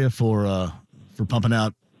Atlanta area for pumping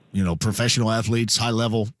out, professional athletes,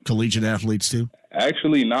 high-level collegiate athletes too?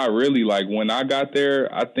 Actually, not really. Like, when I got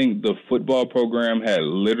there, I think the football program had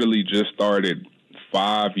literally just started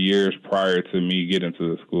 5 years prior to me getting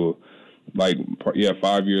to the school. 5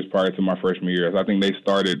 years prior to my freshman year. I think they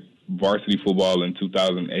started varsity football in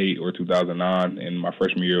 2008 or 2009, and my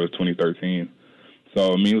freshman year was 2013.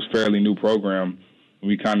 So, I mean, it was a fairly new program.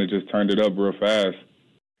 We kind of just turned it up real fast.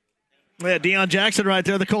 Yeah, Deion Jackson right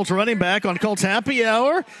there, the Colts running back on Colts Happy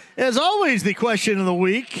Hour. As always, the question of the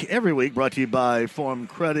week, every week brought to you by Forum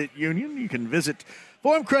Credit Union. You can visit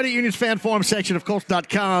Forum Credit Union's fan forum section of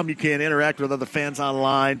Colts.com. You can interact with other fans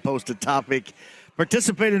online, post a topic,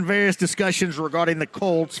 participate in various discussions regarding the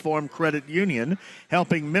Colts. Forum Credit Union,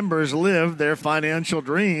 helping members live their financial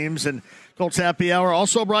dreams. And Colts Happy Hour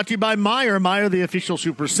also brought to you by Meijer. Meijer, the official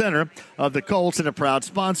super center of the Colts and a proud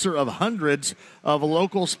sponsor of hundreds of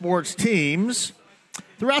local sports teams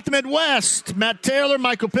throughout the Midwest. Matt Taylor,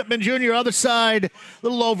 Michael Pittman Jr., other side, a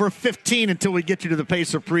little over 15 until we get you to the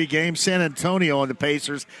Pacer pregame. San Antonio and the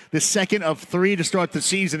Pacers, the second of 3 to start the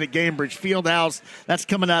season at Gainbridge Fieldhouse. That's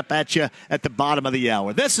coming up at you at the bottom of the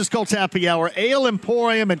hour. This is Colts Happy Hour, Ale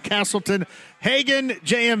Emporium in Castleton. Hagen,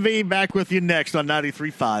 JMV, back with you next on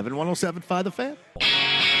 93.5 and 107.5 The Fan.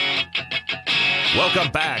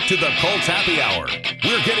 Welcome back to the Colts Happy Hour.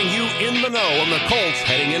 We're getting you in the know on the Colts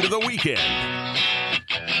heading into the weekend.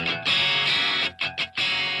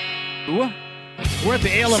 We're at the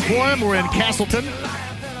Ale Emporium. We're in Castleton.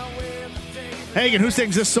 Hagen, who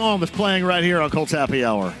sings this song that's playing right here on Colts Happy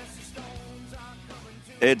Hour?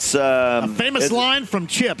 It's a famous line from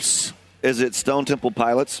Chips. Is it Stone Temple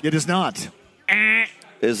Pilots? It is not.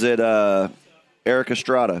 Is it Eric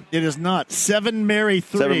Estrada? It is not. 7 Mary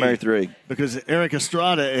 3. 7 Mary 3. Because Eric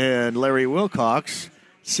Estrada and Larry Wilcox,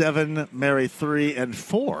 7 Mary 3 and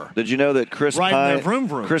 4. Did you know that Chris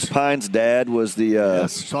Pine's dad was the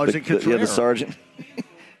Sergeant Cottrell? Yeah, the sergeant.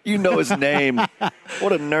 You know his name.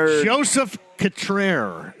 What a nerd. Joseph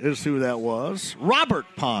Cottrell is who that was. Robert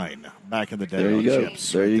Pine back in the day. There you go.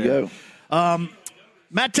 Chips there you go.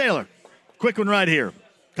 Matt Taylor, quick one right here.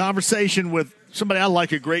 Conversation with somebody I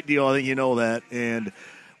like a great deal. I think you know that. And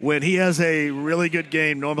when he has a really good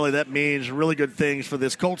game, normally that means really good things for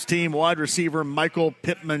this Colts team. Wide receiver Michael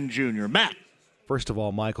Pittman Jr. Matt. First of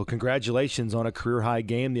all, Michael, congratulations on a career-high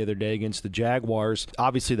game the other day against the Jaguars.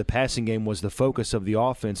 Obviously, the passing game was the focus of the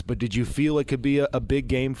offense, but did you feel it could be a big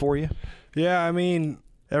game for you? Yeah, I mean,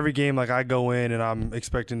 every game, like, I go in and I'm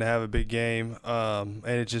expecting to have a big game, and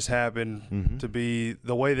it just happened to be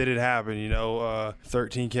the way that it happened,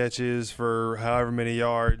 13 catches for however many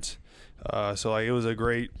yards. So, like, it was a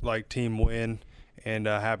great, like, team win. And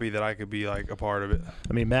happy that I could be, like, a part of it.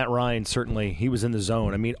 I mean, Matt Ryan, certainly, he was in the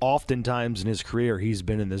zone. I mean, oftentimes in his career, he's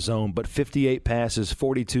been in the zone. But 58 passes,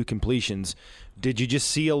 42 completions. Did you just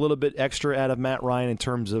see a little bit extra out of Matt Ryan in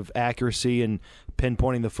terms of accuracy and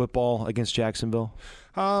pinpointing the football against Jacksonville?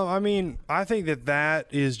 I mean, I think that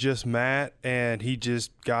is just Matt, and he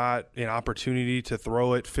just got an opportunity to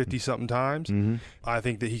throw it 50-something times. I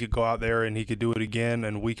think that he could go out there and he could do it again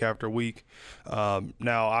and week after week.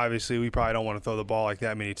 Now, obviously, we probably don't want to throw the ball like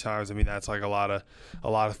that many times. I mean, that's like a lot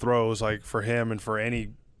of throws, like for him and for any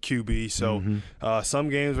QB. So some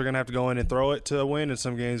games we're going to have to go in and throw it to win, and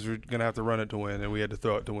some games we're going to have to run it to win, and we had to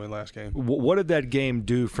throw it to win last game. What did that game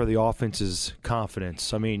do for the offense's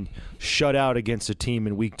confidence? I mean, shut out against a team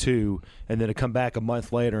in week 2 and then to come back a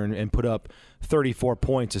month later and put up 34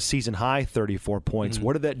 points, a season-high 34 points.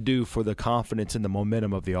 What did that do for the confidence and the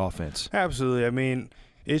momentum of the offense? Absolutely. I mean,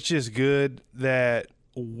 it's just good that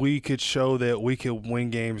we could show that we could win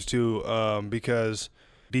games too, because –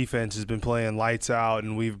 defense has been playing lights out,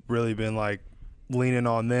 and we've really been like leaning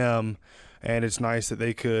on them, and it's nice that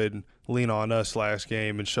they could lean on us last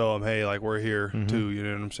game and show them, hey, like, we're here too, you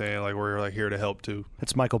know what I'm saying? Like, we're like here to help too.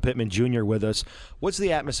 That's Michael Pittman Jr. with us. What's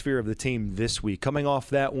the atmosphere of the team this week? Coming off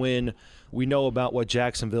that win, we know about what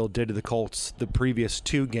Jacksonville did to the Colts the previous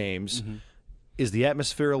 2 games. Is the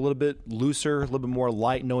atmosphere a little bit looser, a little bit more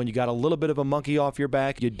light, knowing you got a little bit of a monkey off your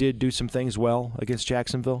back? You did do some things well against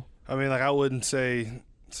Jacksonville? I mean, like, I wouldn't say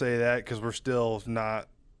that because we're still not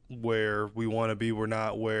where we want to be. We're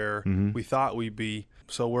not where we thought we'd be.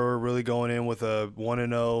 So we're really going in with a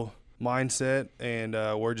 1-0 mindset, and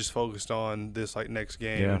we're just focused on this like next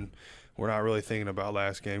game. Yeah. And we're not really thinking about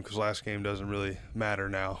last game because last game doesn't really matter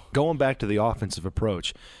now. Going back to the offensive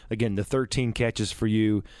approach, again, the 13 catches for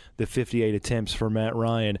you, the 58 attempts for Matt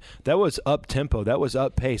Ryan, that was up-tempo, that was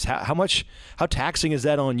up-pace. How taxing is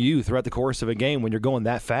that on you throughout the course of a game when you're going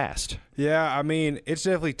that fast? Yeah, I mean, it's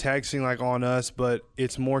definitely taxing like on us, but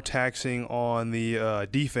it's more taxing on the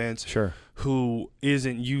defense. Sure. Who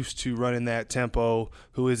isn't used to running that tempo,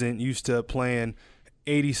 who isn't used to playing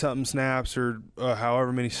 80-something snaps or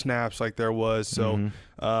however many snaps like there was. So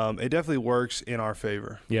it definitely works in our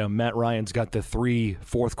favor. Yeah, Matt Ryan's got the 3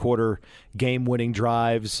 fourth-quarter game-winning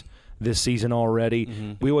drives this season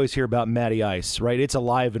already. We always hear about Matty Ice, right? It's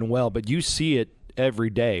alive and well, but you see it every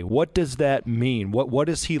day. What does that mean? What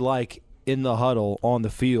is he like in the huddle on the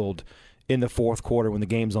field in the fourth quarter when the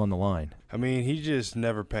game's on the line? I mean, he just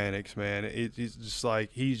never panics, man. It's just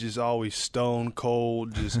like he's just always stone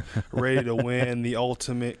cold, just ready to win, the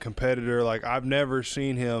ultimate competitor. Like, I've never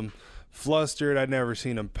seen him flustered. I've never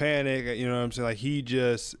seen him panic. You know what I'm saying? Like, he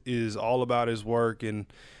just is all about his work and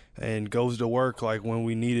goes to work like when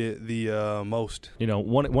we need it the most. You know,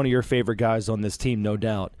 one of your favorite guys on this team, no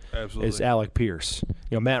doubt, is Alec Pierce.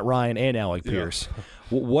 You know, Matt Ryan and Alec Pierce.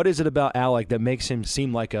 What is it about Alec that makes him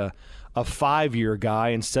seem like a 5-year guy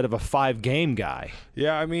instead of a 5-game guy?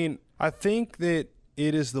 Yeah, I mean, I think that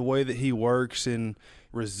it is the way that he works and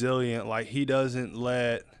resilient. Like, he doesn't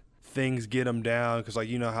let things get him down because, like,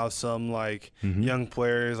 you know how some, like, young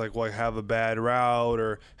players, like have a bad route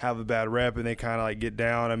or have a bad rep and they kind of, like, get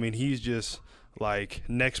down. I mean, he's just, like,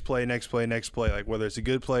 next play, next play, next play. Like, whether it's a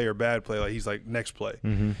good play or bad play, like, he's, like, next play.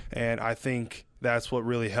 And I think that's what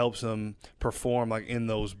really helps him perform, like, in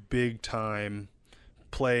those big-time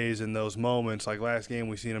plays in those moments. Like last game,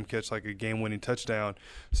 we seen him catch like a game-winning touchdown.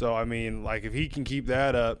 So I mean, like if he can keep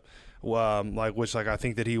that up, which I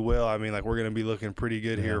think that he will. I mean, like we're going to be looking pretty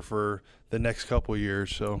good here for the next couple of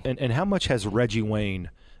years. So and how much has Reggie Wayne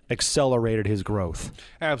accelerated his growth?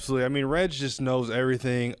 Absolutely. I mean, Reg just knows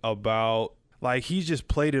everything about. Like, he's just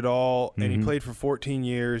played it all, and he played for 14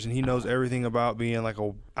 years, and he knows everything about being, like,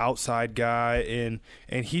 a outside guy, and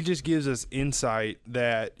he just gives us insight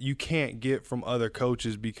that you can't get from other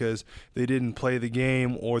coaches because they didn't play the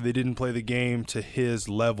game or they didn't play the game to his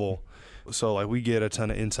level. So, like, we get a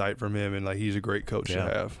ton of insight from him, and, like, he's a great coach to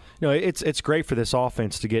have. You know, it's great for this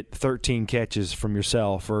offense to get 13 catches from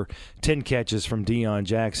yourself or 10 catches from Deion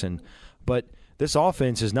Jackson, but this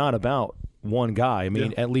offense is not about one guy. I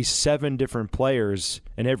mean, at least 7 different players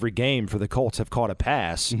in every game for the Colts have caught a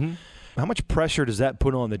pass. How much pressure does that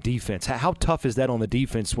put on the defense? How tough is that on the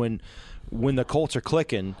defense when the Colts are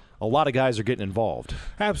clicking? A lot of guys are getting involved.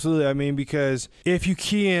 Absolutely. I mean, because if you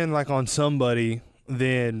key in like on somebody,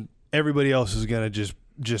 then everybody else is going to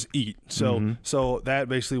just eat. So that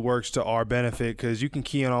basically works to our benefit because you can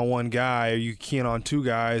key in on one guy or you key in on two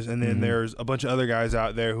guys, and then there's a bunch of other guys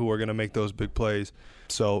out there who are going to make those big plays.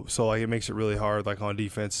 So like it makes it really hard like on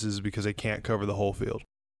defenses because they can't cover the whole field.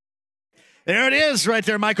 There it is right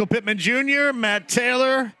there, Michael Pittman Jr., Matt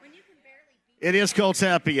Taylor. It is Colts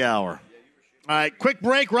Happy Hour. All right, quick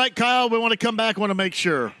break, right, Kyle? We want to come back, want to make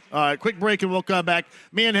sure. All right, quick break, and we'll come back.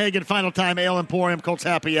 Me and Hagan, final time, Ale Emporium, Colts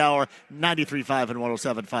Happy Hour, 93.5 and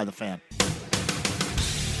 107.5 The Fan.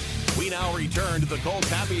 We now return to the Colts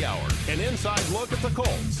Happy Hour, an inside look at the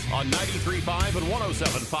Colts on 93.5 and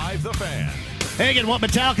 107.5 The Fan. Hagan, what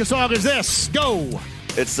Metallica song is this? Go!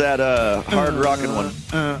 It's that hard rocking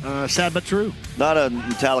one. Sad but true. Not a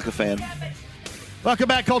Metallica fan. Welcome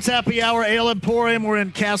back, Colts Happy Hour, Ale Emporium. We're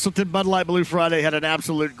in Castleton, Bud Light Blue Friday. Had an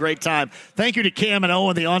absolute great time. Thank you to Cam and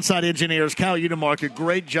Owen, the on-site engineers. Kyle Udemark,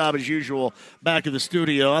 great job as usual back in the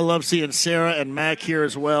studio. I love seeing Sarah and Mac here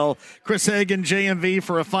as well. Chris Hagan, JMV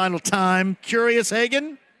for a final time. Curious,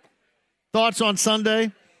 Hagan? Thoughts on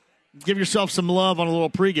Sunday? Give yourself some love on a little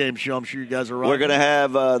pregame show. I'm sure you guys are right. We're going to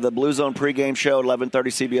have the Blue Zone pregame show at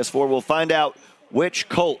 11:30 CBS4. We'll find out which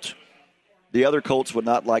Colt the other Colts would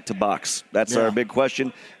not like to box. That's our big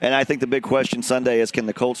question. And I think the big question Sunday is, can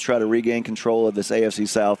the Colts try to regain control of this AFC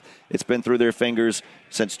South? It's been through their fingers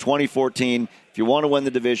since 2014. If you want to win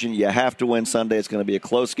the division, you have to win Sunday. It's going to be a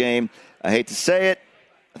close game. I hate to say it.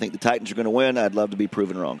 I think the Titans are going to win. I'd love to be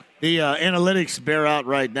proven wrong. The analytics bear out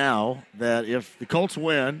right now that if the Colts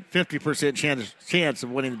win, 50% chance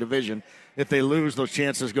of winning the division. If they lose, those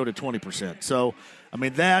chances go to 20%. So, I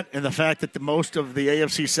mean, that and the fact that most of the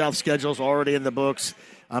AFC South schedule is already in the books,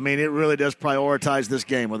 I mean, it really does prioritize this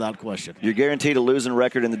game without question. You're guaranteed a losing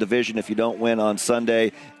record in the division if you don't win on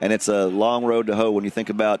Sunday, and it's a long road to hoe when you think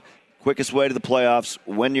about quickest way to the playoffs,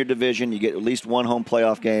 win your division, you get at least one home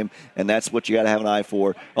playoff game, and that's what you got to have an eye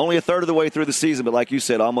for. Only a third of the way through the season, but like you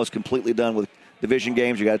said, almost completely done with division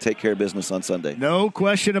games. You got to take care of business on Sunday. No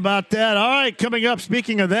question about that. All right, coming up,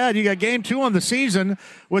 speaking of that, you got game 2 on the season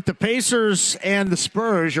with the Pacers and the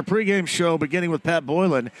Spurs. Your pregame show, beginning with Pat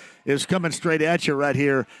Boylan, is coming straight at you right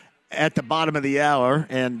here at the bottom of the hour.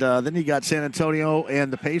 And then you got San Antonio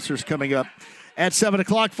and the Pacers coming up at 7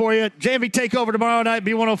 o'clock for you. JMV Takeover tomorrow night,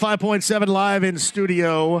 B105.7 live in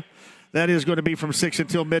studio. That is going to be from 6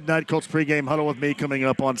 until midnight. Colts pregame huddle with me coming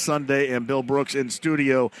up on Sunday, and Bill Brooks in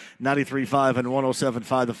studio, 93.5 and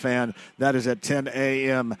 107.5 The Fan. That is at 10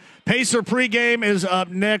 a.m. Pacer pregame is up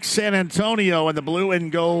next. San Antonio and the blue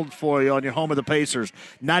and gold for you on your home of the Pacers,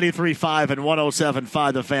 93.5 and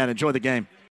 107.5 The Fan. Enjoy the game.